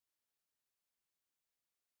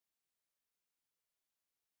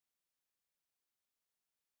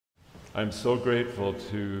I'm so grateful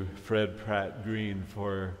to Fred Pratt Green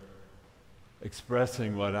for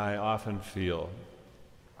expressing what I often feel.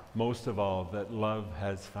 Most of all, that love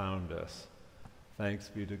has found us. Thanks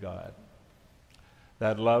be to God.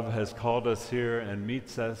 That love has called us here and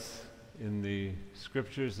meets us in the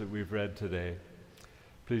scriptures that we've read today.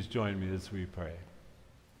 Please join me as we pray.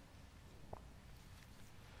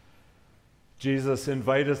 Jesus,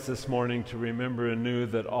 invite us this morning to remember anew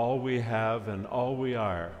that all we have and all we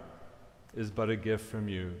are is but a gift from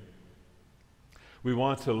you. We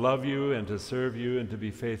want to love you and to serve you and to be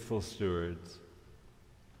faithful stewards.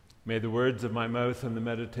 May the words of my mouth and the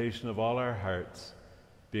meditation of all our hearts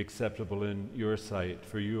be acceptable in your sight,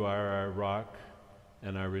 for you are our rock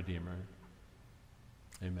and our Redeemer.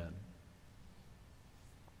 Amen.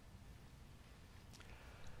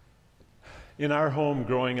 In our home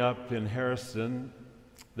growing up in Harriston,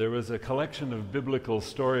 there was a collection of biblical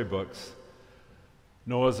storybooks: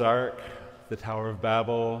 Noah's Ark, the Tower of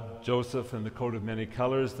Babel, Joseph and the Coat of Many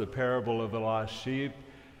Colors, the parable of the lost sheep,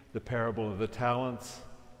 the parable of the talents,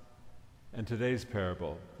 and today's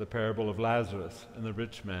parable, the parable of Lazarus and the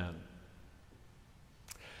rich man.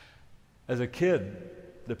 As a kid,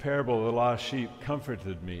 the parable of the lost sheep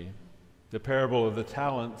comforted me. The parable of the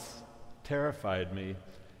talents terrified me.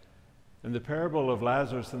 And the parable of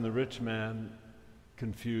Lazarus and the rich man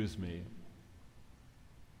confused me.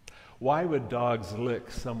 Why would dogs lick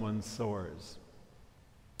someone's sores?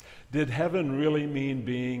 Did heaven really mean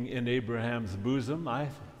being in Abraham's bosom? I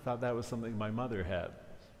thought that was something my mother had.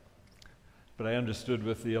 But I understood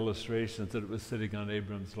with the illustrations that it was sitting on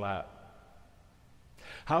Abram's lap.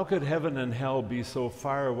 How could heaven and hell be so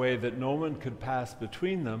far away that no one could pass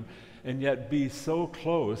between them, and yet be so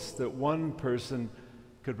close that one person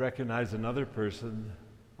could recognize another person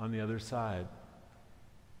on the other side?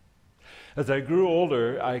 As I grew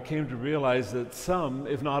older, I came to realize that some,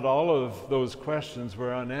 if not all of those questions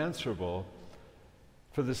were unanswerable,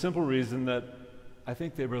 for the simple reason that I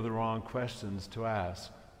think they were the wrong questions to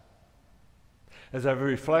ask. As I've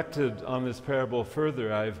reflected on this parable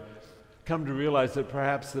further, I've come to realize that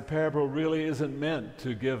perhaps the parable really isn't meant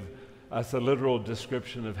to give us a literal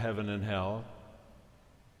description of heaven and hell.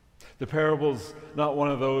 The parable's not one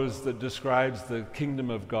of those that describes the kingdom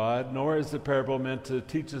of God, nor is the parable meant to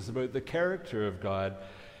teach us about the character of God.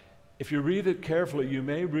 If you read it carefully, you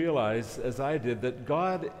may realize, as I did, that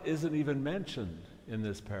God isn't even mentioned in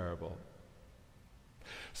this parable.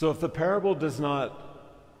 So if the parable does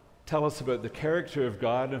not tell us about the character of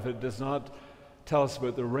God, if it does not tell us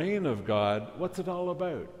about the reign of God, what's it all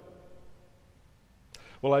about?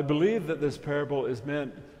 Well, I believe that this parable is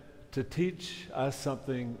meant to teach us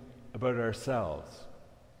something about ourselves.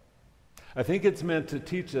 I think it's meant to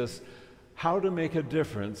teach us how to make a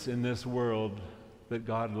difference in this world that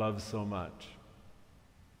God loves so much.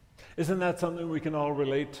 Isn't that something we can all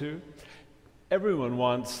relate to? Everyone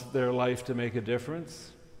wants their life to make a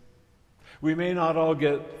difference. We may not all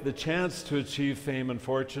get the chance to achieve fame and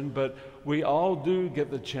fortune, but we all do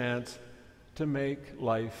get the chance to make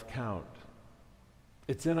life count.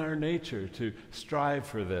 It's in our nature to strive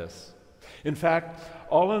for this. In fact,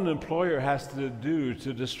 all an employer has to do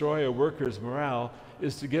to destroy a worker's morale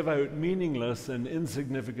is to give out meaningless and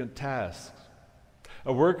insignificant tasks.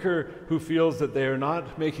 A worker who feels that they are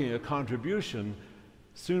not making a contribution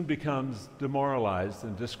soon becomes demoralized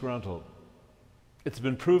and disgruntled. It's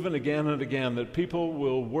been proven again and again that people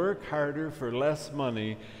will work harder for less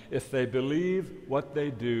money if they believe what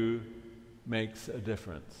they do makes a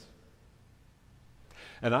difference.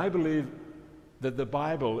 And I believe that the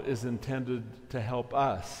Bible is intended to help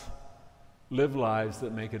us live lives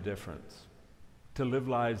that make a difference, to live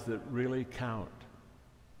lives that really count.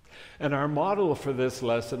 And our model for this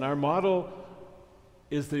lesson, our model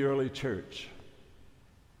is the early church.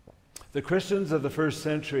 The Christians of the first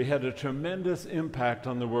century had a tremendous impact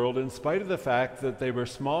on the world in spite of the fact that they were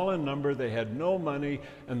small in number, they had no money,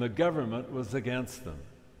 and the government was against them.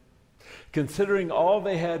 Considering all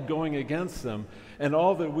they had going against them and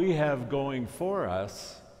all that we have going for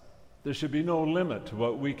us, there should be no limit to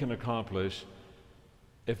what we can accomplish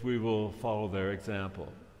if we will follow their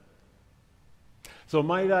example. So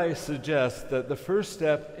might I suggest that the first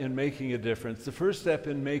step in making a difference, the first step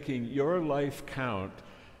in making your life count,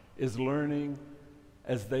 is learning,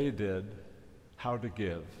 as they did, how to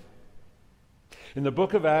give. In the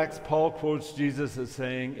book of Acts, Paul quotes Jesus as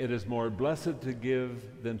saying, "It is more blessed to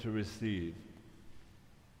give than to receive."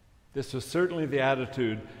 This was certainly the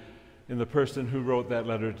attitude in the person who wrote that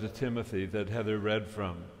letter to Timothy that Heather read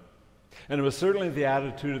from. And it was certainly the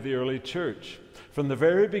attitude of the early church. From the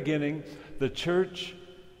very beginning, the church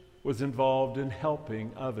was involved in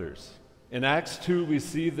helping others. In Acts 2, we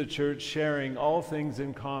see the church sharing all things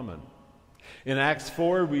in common. In Acts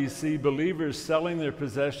 4, we see believers selling their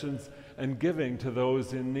possessions and giving to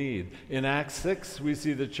those in need. In Acts 6, we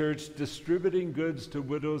see the church distributing goods to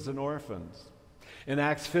widows and orphans. In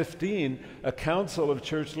Acts 15, a council of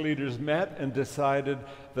church leaders met and decided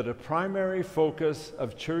that a primary focus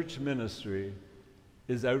of church ministry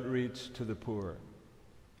is outreach to the poor.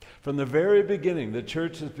 From the very beginning, the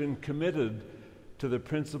church has been committed to the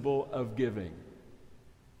principle of giving,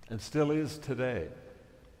 and still is today.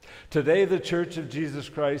 Today, the Church of Jesus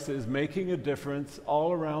Christ is making a difference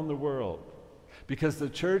all around the world because the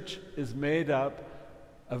church is made up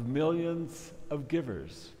of millions of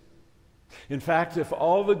givers. In fact, if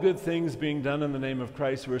all the good things being done in the name of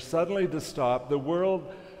Christ were suddenly to stop, the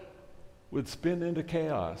world would spin into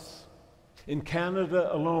chaos. In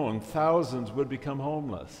Canada alone, thousands would become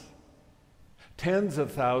homeless. Tens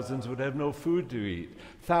of thousands would have no food to eat.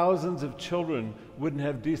 Thousands of children wouldn't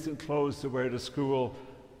have decent clothes to wear to school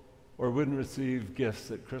or wouldn't receive gifts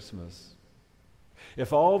at Christmas.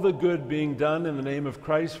 If all the good being done in the name of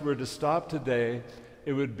Christ were to stop today,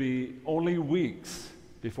 it would be only weeks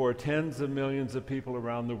before tens of millions of people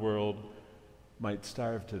around the world might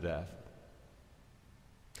starve to death.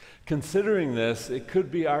 Considering this, it could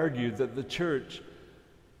be argued that the church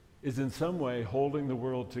is in some way holding the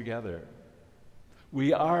world together.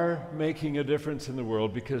 We are making a difference in the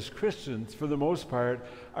world because Christians, for the most part,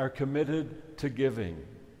 are committed to giving.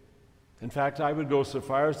 In fact, I would go so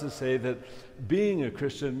far as to say that being a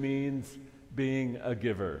Christian means being a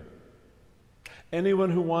giver.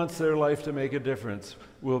 Anyone who wants their life to make a difference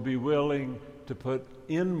will be willing to put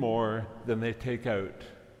in more than they take out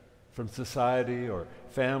from society or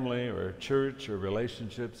family or church or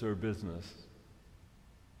relationships or business.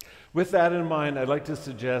 With that in mind, I'd like to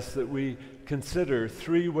suggest that we consider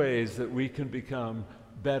 3 ways that we can become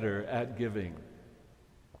better at giving.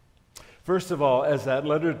 First of all, as that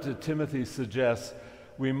letter to Timothy suggests,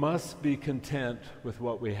 we must be content with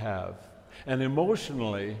what we have. And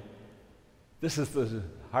emotionally, this is the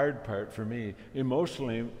hard part for me.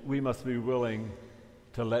 Emotionally, we must be willing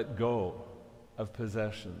to let go of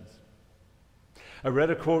possessions. I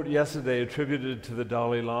read a quote yesterday attributed to the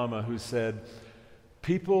Dalai Lama who said,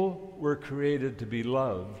 "People were created to be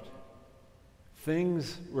loved.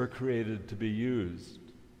 Things were created to be used.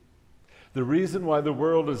 The reason why the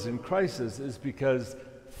world is in crisis is because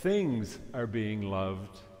things are being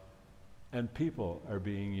loved and people are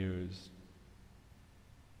being used."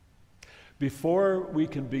 Before we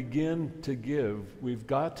can begin to give, we've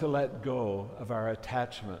got to let go of our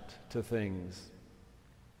attachment to things.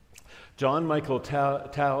 John Michael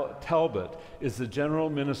Talbot is the general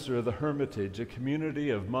minister of the Hermitage, a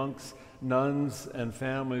community of monks, nuns, and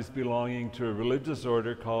families belonging to a religious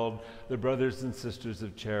order called the Brothers and Sisters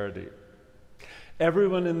of Charity.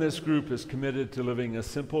 Everyone in this group is committed to living a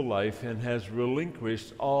simple life and has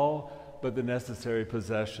relinquished all but the necessary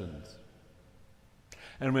possessions.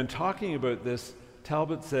 And when talking about this,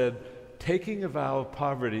 Talbot said, "Taking a vow of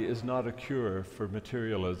poverty is not a cure for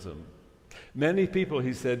materialism. Many people,"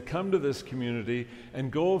 he said, "come to this community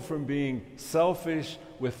and go from being selfish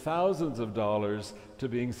with thousands of dollars to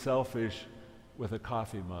being selfish with a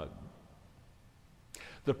coffee mug."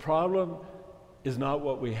 The problem is not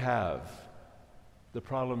what we have. The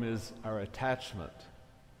problem is our attachment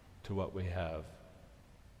to what we have.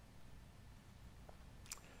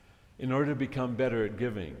 In order to become better at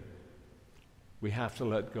giving, we have to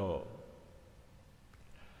let go.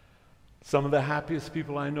 Some of the happiest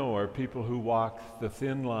people I know are people who walk the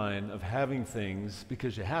thin line of having things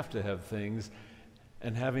because you have to have things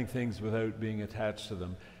and having things without being attached to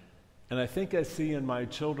them. And I think I see in my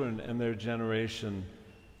children and their generation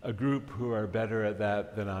a group who are better at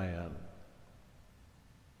that than I am.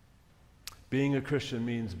 Being a Christian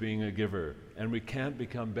means being a giver, and we can't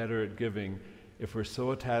become better at giving if we're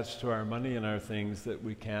so attached to our money and our things that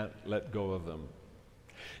we can't let go of them.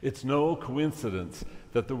 It's no coincidence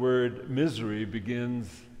that the word misery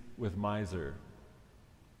begins with miser.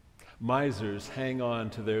 Misers hang on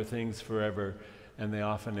to their things forever, and they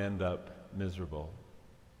often end up miserable.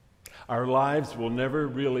 Our lives will never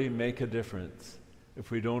really make a difference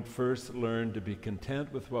if we don't first learn to be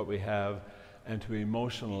content with what we have and to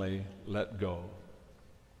emotionally let go.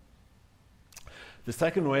 The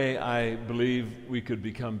second way I believe we could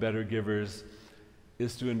become better givers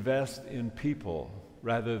is to invest in people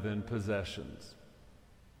rather than possessions.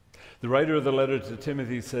 The writer of the letter to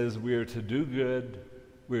Timothy says we are to do good,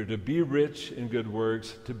 we are to be rich in good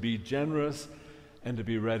works, to be generous, and to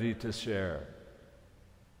be ready to share.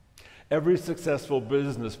 Every successful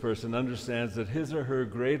business person understands that his or her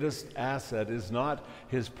greatest asset is not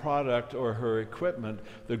his product or her equipment.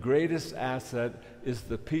 The greatest asset is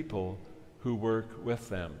the people who work with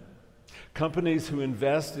them. Companies who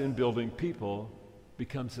invest in building people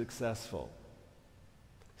become successful.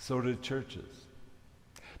 So do churches.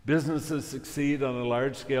 Businesses succeed on a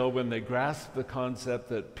large scale when they grasp the concept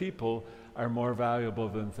that people are more valuable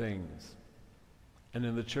than things. And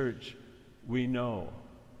in the church, we know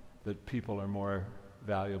that people are more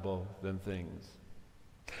valuable than things.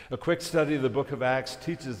 A quick study of the book of Acts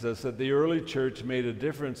teaches us that the early church made a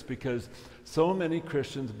difference because so many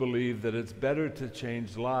Christians believe that it's better to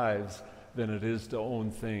change lives than it is to own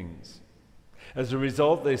things. As a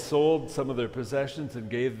result, they sold some of their possessions and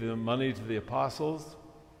gave the money to the apostles.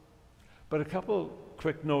 But a couple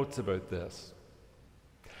quick notes about this.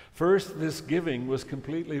 First, this giving was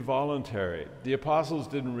completely voluntary. The apostles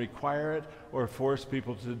didn't require it or force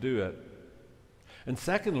people to do it. And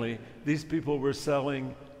secondly, these people were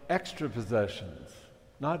selling extra possessions,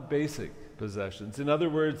 not basic possessions. In other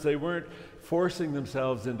words, they weren't forcing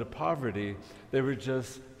themselves into poverty, they were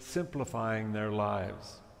just simplifying their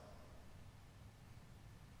lives.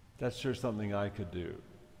 That's sure something I could do.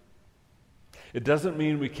 It doesn't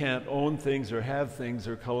mean we can't own things or have things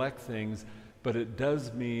or collect things, but it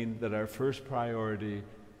does mean that our first priority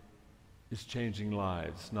is changing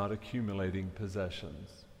lives, not accumulating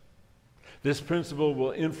possessions. This principle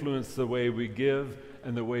will influence the way we give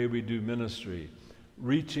and the way we do ministry.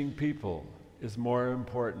 Reaching people is more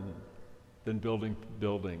important than building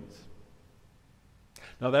buildings.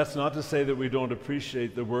 Now, that's not to say that we don't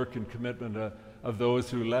appreciate the work and commitment of those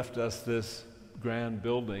who left us this grand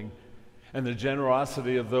building, and the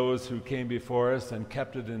generosity of those who came before us and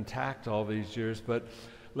kept it intact all these years. But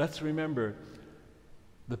let's remember,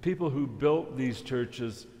 the people who built these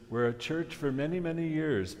churches were a church for many, many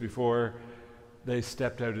years before they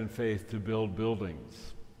stepped out in faith to build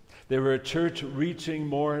buildings. They were a church reaching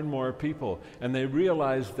more and more people, and they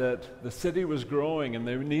realized that the city was growing and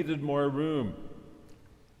they needed more room.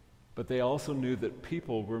 But they also knew that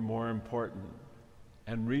people were more important,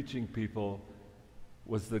 and reaching people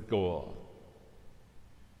was the goal.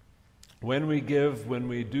 When we give, when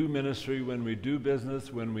we do ministry, when we do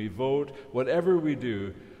business, when we vote, whatever we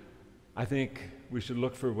do, I think we should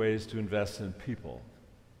look for ways to invest in people,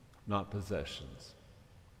 not possessions.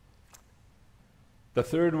 The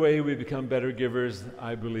third way we become better givers,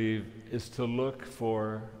 I believe, is to look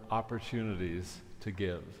for opportunities to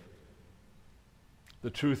give.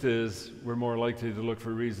 The truth is, we're more likely to look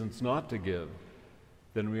for reasons not to give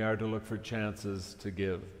than we are to look for chances to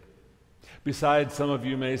give. Besides, some of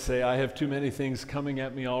you may say, I have too many things coming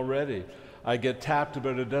at me already. I get tapped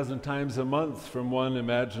about a dozen times a month from one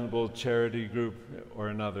imaginable charity group or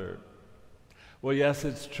another. Well, yes,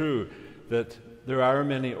 it's true that there are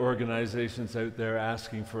many organizations out there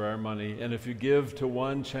asking for our money, and if you give to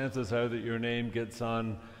one, chances are that your name gets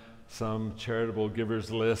on some charitable givers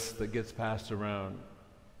list that gets passed around.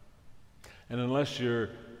 And unless you're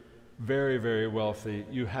very, very wealthy,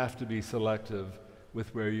 you have to be selective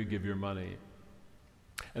with where you give your money.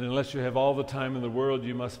 And unless you have all the time in the world,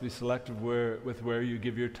 you must be selective with where you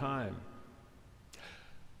give your time.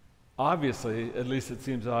 Obviously, at least it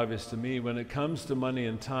seems obvious to me, when it comes to money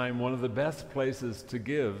and time, one of the best places to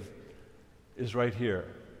give is right here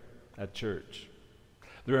at church.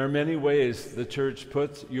 There are many ways the church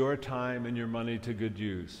puts your time and your money to good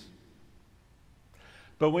use.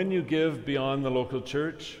 But when you give beyond the local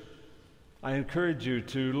church, I encourage you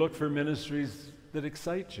to look for ministries that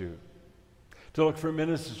excite you, to look for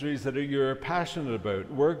ministries that you're passionate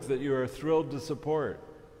about, work that you are thrilled to support.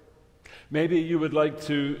 Maybe you would like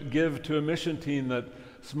to give to a mission team that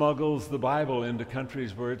smuggles the Bible into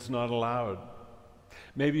countries where it's not allowed.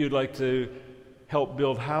 Maybe you'd like to help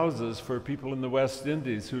build houses for people in the West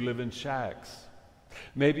Indies who live in shacks.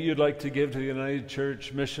 Maybe you'd like to give to the United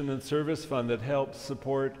Church Mission and Service Fund that helps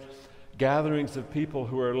support gatherings of people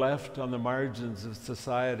who are left on the margins of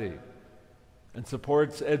society and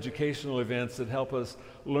supports educational events that help us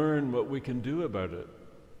learn what we can do about it.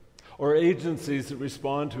 Or agencies that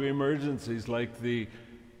respond to emergencies like the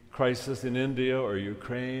crisis in India or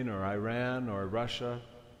Ukraine or Iran or Russia.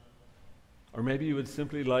 Or maybe you would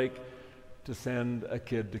simply like to send a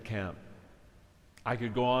kid to camp. I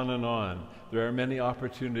could go on and on. There are many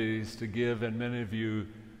opportunities to give, and many of you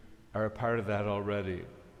are a part of that already.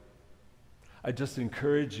 I just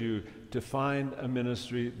encourage you to find a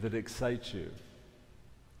ministry that excites you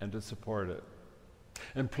and to support it.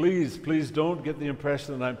 And please, please don't get the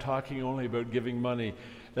impression that I'm talking only about giving money.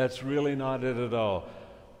 That's really not it at all.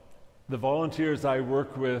 The volunteers I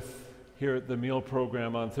work with here at the meal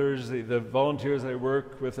program on Thursday, the volunteers I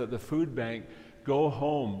work with at the food bank go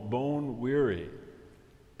home bone weary,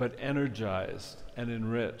 but energized and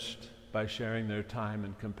enriched by sharing their time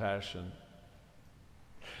and compassion.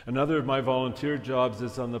 Another of my volunteer jobs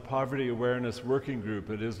is on the Poverty Awareness Working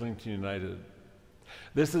Group at Islington United.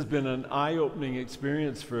 This has been an eye-opening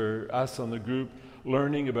experience for us on the group,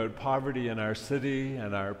 learning about poverty in our city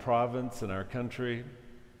and our province and our country.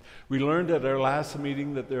 We learned at our last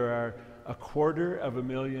meeting that there are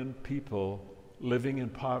 250,000 people living in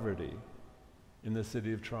poverty in the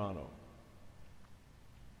city of Toronto.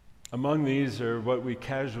 Among these are what we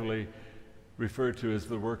casually refer to as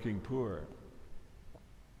the working poor.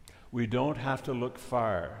 We don't have to look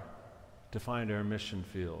far to find our mission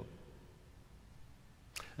field.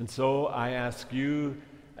 And so I ask you,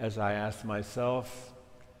 as I ask myself,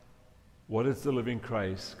 what is the living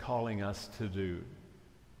Christ calling us to do?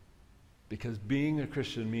 Because being a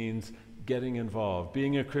Christian means getting involved.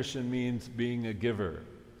 Being a Christian means being a giver.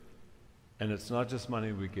 And it's not just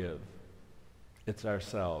money we give. It's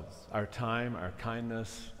ourselves, our time, our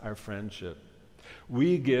kindness, our friendship.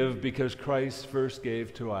 We give because Christ first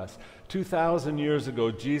gave to us. 2,000 years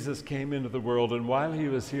ago, Jesus came into the world, and while he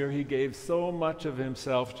was here, he gave so much of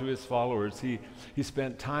himself to his followers. He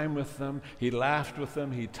spent time with them, he laughed with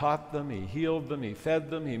them, he taught them, he healed them, he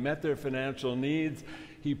fed them, he met their financial needs.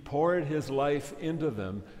 He poured his life into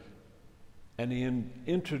them, and he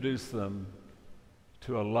introduced them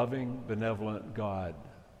to a loving, benevolent God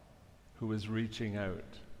who was reaching out.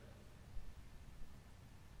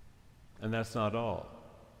 And that's not all.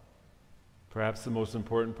 Perhaps the most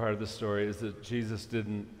important part of the story is that Jesus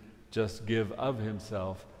didn't just give of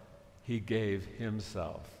himself, he gave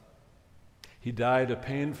himself. He died a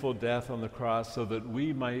painful death on the cross so that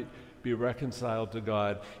we might be reconciled to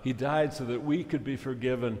God. He died so that we could be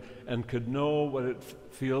forgiven and could know what it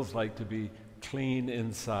feels like to be clean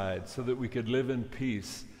inside, so that we could live in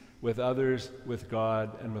peace with others, with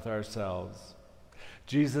God, and with ourselves.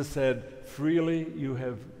 Jesus said, "Freely you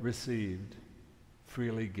have received,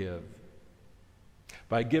 freely give."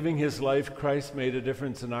 By giving his life, Christ made a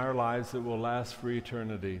difference in our lives that will last for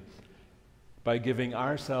eternity. By giving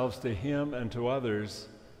ourselves to him and to others,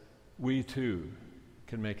 we too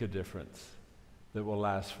can make a difference that will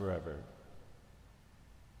last forever.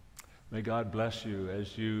 May God bless you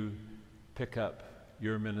as you pick up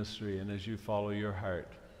your ministry and as you follow your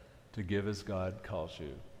heart to give as God calls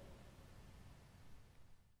you.